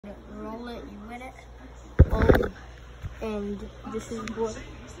roll it, you win it. And this is what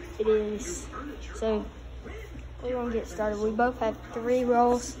it is. So we're gonna get started. We both have 3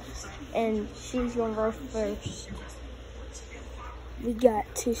 rolls, and she's gonna go first. We got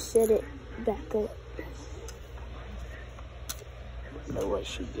to set it back up. Know what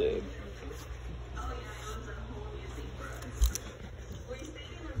she did.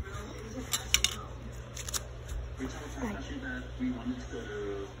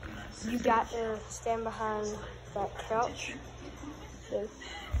 You got to stand behind that couch. So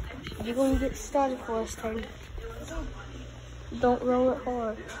you're gonna get started for us, Taylor. Don't roll it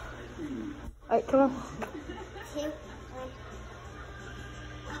hard. Alright, come on. 2,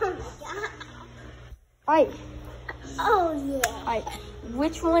 1. Alright. Oh yeah. Alright.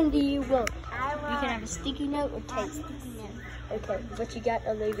 Which one do you want? I want. You can have a sticky note or tape. Sticky note. Okay, but you got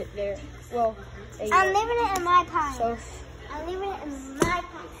to leave it there. Well, there you I'm go. leaving it in my pocket. So I'm leaving it in my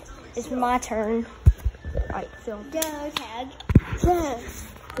pocket. it's my turn. Alright, film. Go tag. Yeah.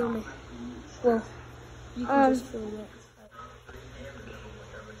 Film me. Well, you can just film it.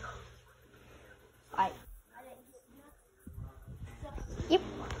 Alright. Yep.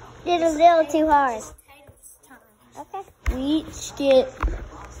 Did a little too hard. Okay. We each get,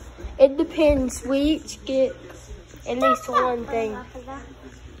 it depends, we each get at least one thing.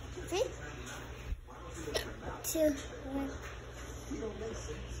 3, 2, 1.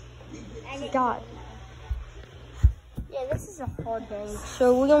 God. Yeah, this is a hard game.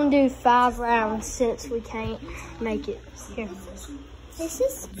 So we're gonna do 5 rounds since we can't make it. Here. This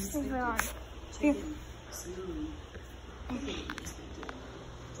is super hard. Here.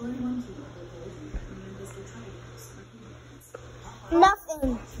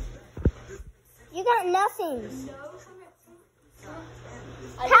 Nothing. You got nothing.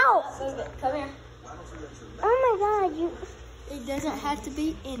 Help! Come here. Oh my God, you. It doesn't have to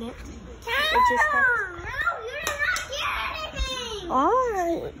be in it. No, just has- no, you did not get anything.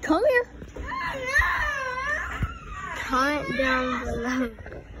 Alright, come here. No. Comment down below.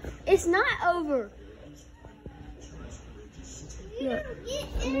 It's not over. Look,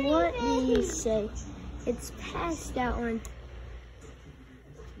 what do you say? It's past that one.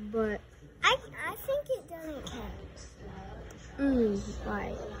 But, I think it doesn't count.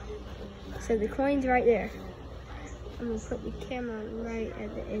 right. So the coin's right there. I'm gonna put the camera right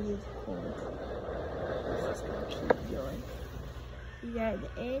at the edge of the coin. Let's just gonna keep going. You got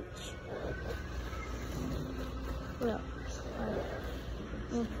the edge. Well,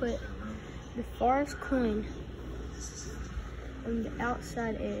 we'll put the farthest coin on the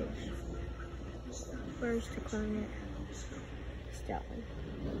outside edge. Where's the coin at? It's that one.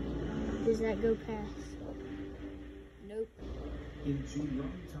 Does that go past? Nope. You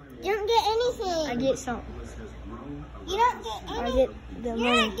don't get anything. I get something. You don't get anything. I get the You're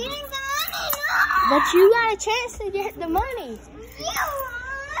money. not getting the money. No. But you got a chance to get the money.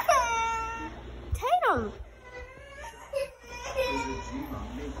 Tatum.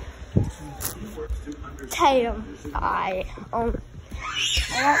 Tatum.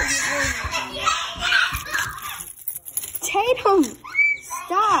 Tatum.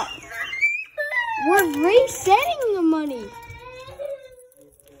 Stop. We're resetting the money.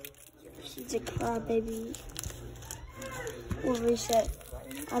 She's a crybaby. We'll reset.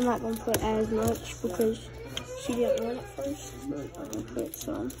 I'm not gonna put as much because she didn't want it first. But I'm gonna put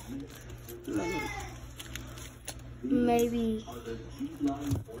some money. Maybe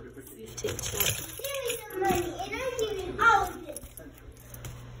 15.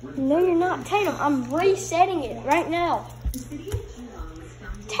 No, you're not, Tatum. I'm resetting it right now.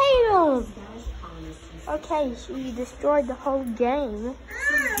 Tatum. Okay, she destroyed the whole game.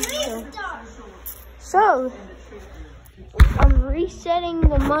 So I'm resetting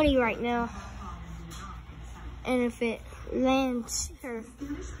the money right now. And if it lands here,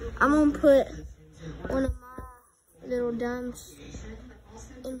 I'm gonna put one of my little dimes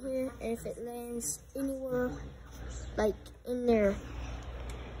in here. And if it lands anywhere, like in there,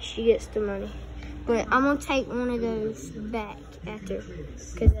 she gets the money. But I'm gonna take one of those back after,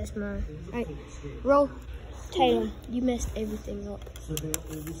 because that's mine. Alright, roll. Tatum, you messed everything up.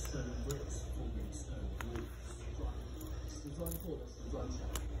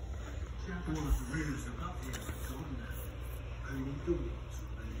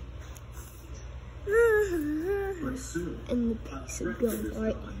 And the piece of gum,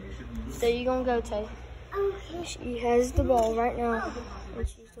 alright? So you're gonna go, Tay. Okay. She has the ball right now, and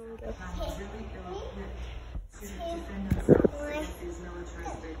she's gonna go.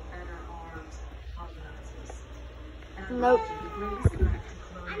 Nope.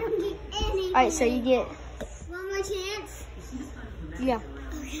 I don't get any. Alright, so you get, One more chance. yeah.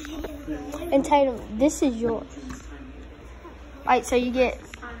 Okay. And Tatum, this is yours. Alright, so you get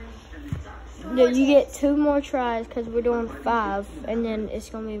 2 more tries because we're doing 5, and then it's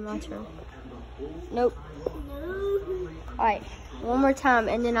gonna be my turn. Nope. Alright, one more time,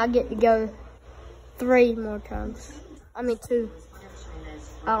 and then I get to go 3 more times. I mean 2.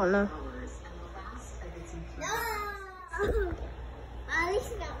 I don't know. No. At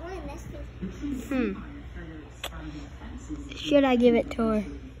least you got one. That's good. Should I give it to her?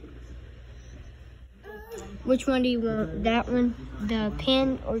 Which one do you want? That one, the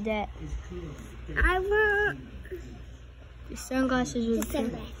pen, or that? I want The sunglasses or the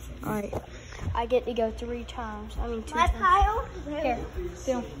pen? sunglasses. Alright. I get to go 3 times. I mean 2 My times. pile. Here,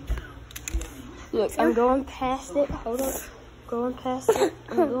 film. Look, I'm going past it. Hold up. Going past it.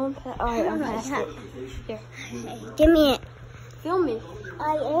 I'm going past. Alright, I'm past it. Here. Give me it. Film me.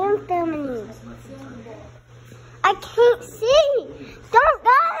 I am filming you. I can't see. Don't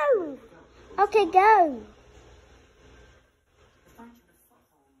go. Okay, go.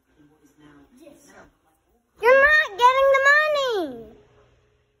 You're not getting the money.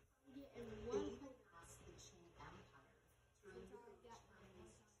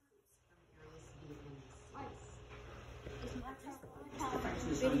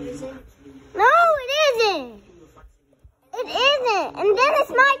 No, it isn't. It isn't. And then it's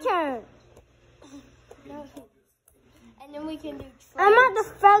my turn. And then we can do I'm at the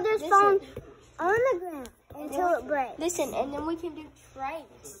furthest Listen. phone on the ground until it breaks. Listen, and then we can do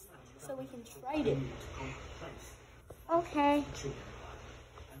trades. So we can trade it. Okay.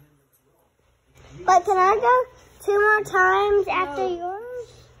 But can I go 2 more times after yours?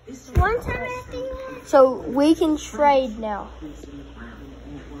 1 time after yours? So we can trade now.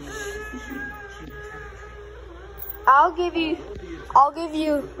 I'll give you,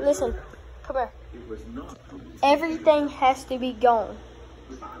 listen, come here. Everything has to be gone.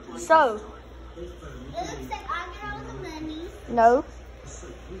 So, It looks like I get all the money. no.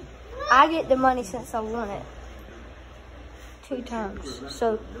 I get the money since I won it 2 times.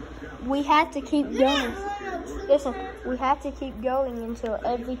 So, we have to keep going. Listen, we have to keep going until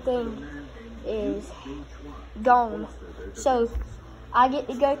everything is gone. So, I get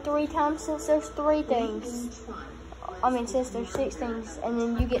to go 3 times since there's 3 things. I mean, since there's 6 things, and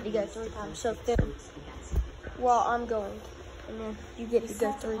then you get to go 3 times. So, film while I'm going, and then you get to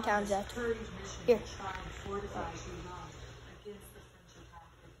go 3 times after. Here.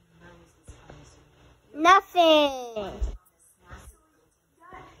 Nothing.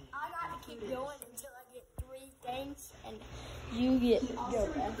 I got to keep going until I get 3 things, and you get to go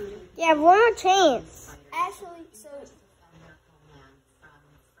after. You have 1 more chance. Actually, so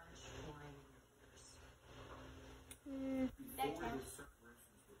that counts.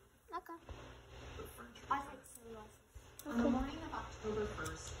 Okay. I think so. On the morning of October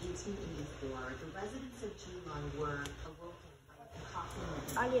 1st, 1884, the residents of Geelong were awoken by a cacophony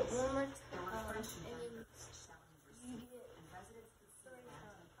of I get 1 more. There were French And then workers shouting for you soup, get and residents could see 3 that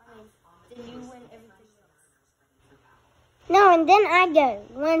times. Then you win everything else. No, and then I go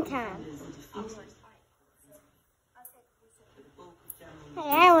 1 time. Hey,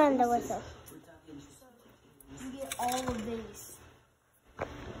 I won the whistle. You get all of these.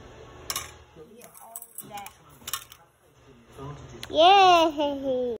 You get all of that. Yay!